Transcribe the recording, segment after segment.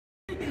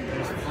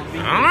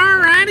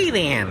Alrighty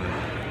then.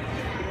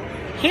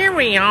 Here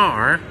we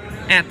are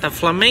at the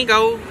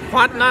Flamingo.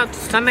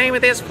 What's the name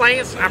of this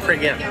place? I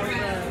forget.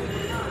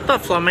 The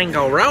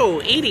Flamingo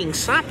Row eating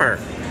supper.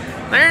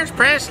 There's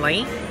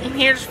Presley, and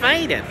here's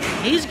Vaden.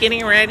 He's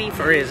getting ready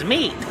for his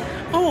meet.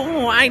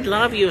 Oh, I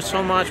love you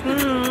so much.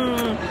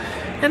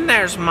 And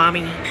there's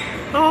Mommy.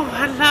 Oh,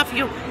 I love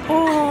you.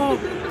 Oh,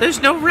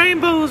 there's no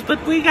rainbows,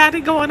 but we got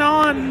it going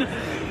on.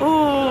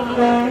 Oh,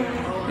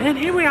 and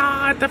here we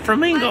are at the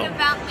Flamingo. What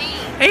about me?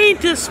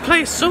 Ain't this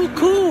place so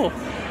cool?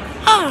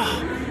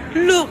 Oh,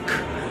 look,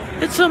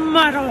 it's a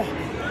metal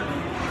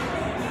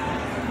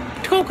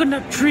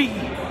coconut tree.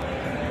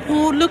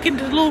 Oh, look at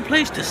the little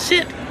place to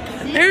sit.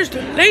 There's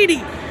the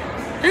lady.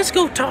 Let's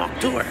go talk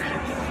to her.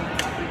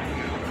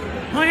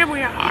 Well, here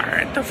we are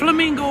at the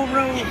Flamingo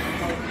Row.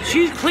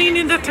 She's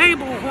cleaning the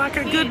table like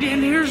a good,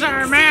 and here's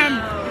our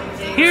man.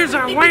 Here's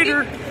our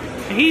waiter.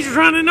 He's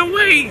running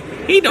away.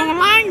 He don't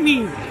like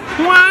me.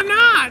 Why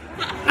not?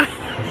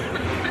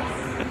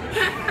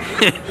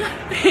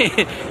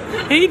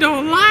 He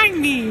don't like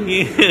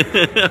me.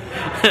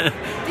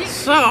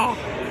 So,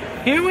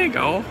 here we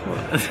go.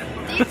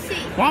 Dixie.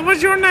 What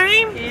was your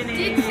name?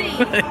 Dixie.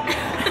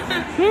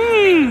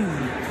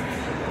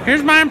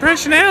 Here's my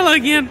impression of Ella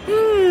again.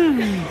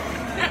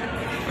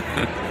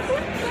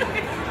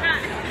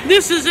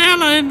 This is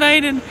Ella and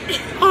Vaden.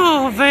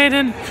 Oh,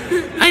 Vaden,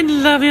 I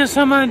love you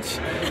so much.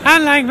 I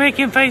like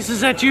making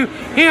faces at you.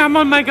 Here, I'm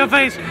gonna make a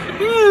face.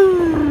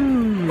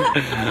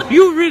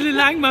 You really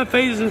like my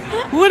faces.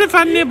 What if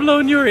I nibble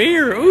on your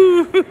ear?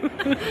 Ooh.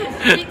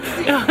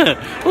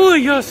 Oh,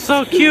 you're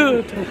so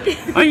cute.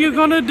 Are you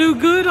gonna do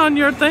good on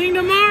your thing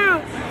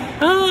tomorrow?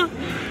 Huh?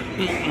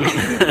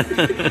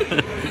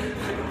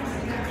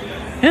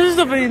 Here's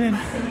the Vaden.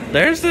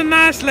 There's the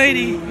nice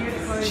lady.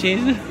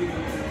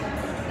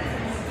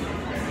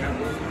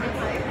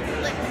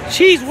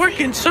 She's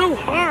working so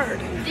hard.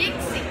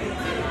 Dixie.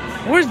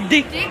 Where's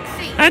Dick?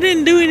 Dixie. I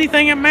didn't do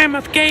anything at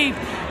Mammoth Cave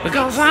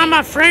because I'm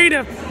afraid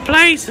of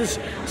places.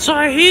 So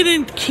I hid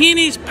in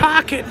Kenny's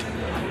pocket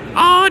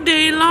all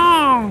day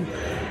long.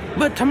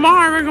 But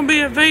tomorrow we're going to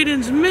be at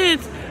Vaden's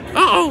Myth.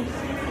 Uh-oh.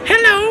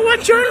 Hello,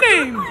 what's your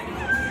name?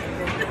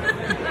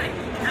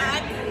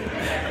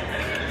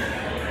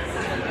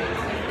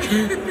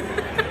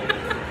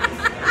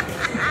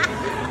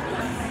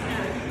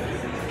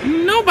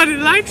 Nobody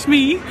likes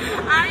me.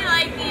 I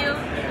like you.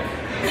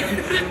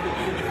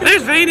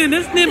 There's Vaden.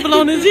 Let's nibble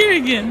on his ear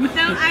again. No,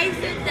 I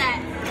said that.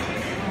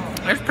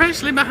 There's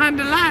Presley behind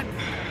the light.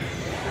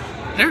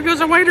 There goes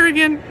the waiter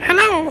again.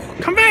 Hello,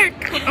 come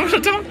back. I want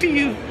to talk to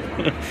you.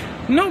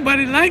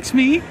 Nobody likes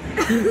me.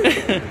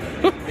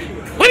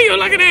 What are you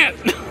looking at?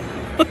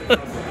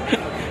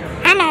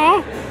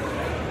 Hello.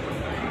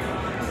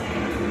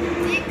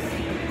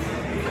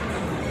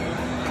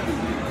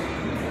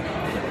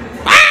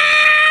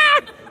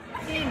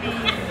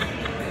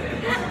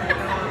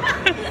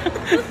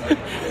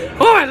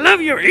 Oh, I love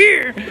your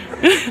ear.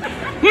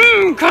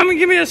 Come and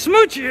give me a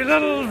smooch, you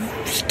little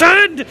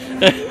stud.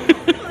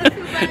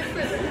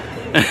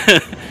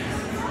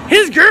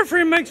 His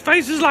girlfriend makes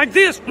faces like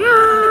this.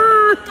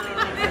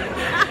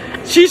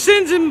 She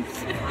sends him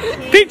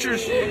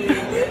pictures.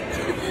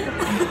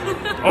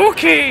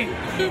 Okay,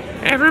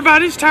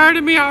 everybody's tired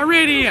of me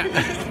already.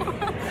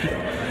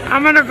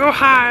 I'm gonna go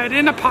hide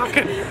in a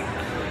pocket.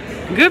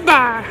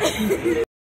 Goodbye.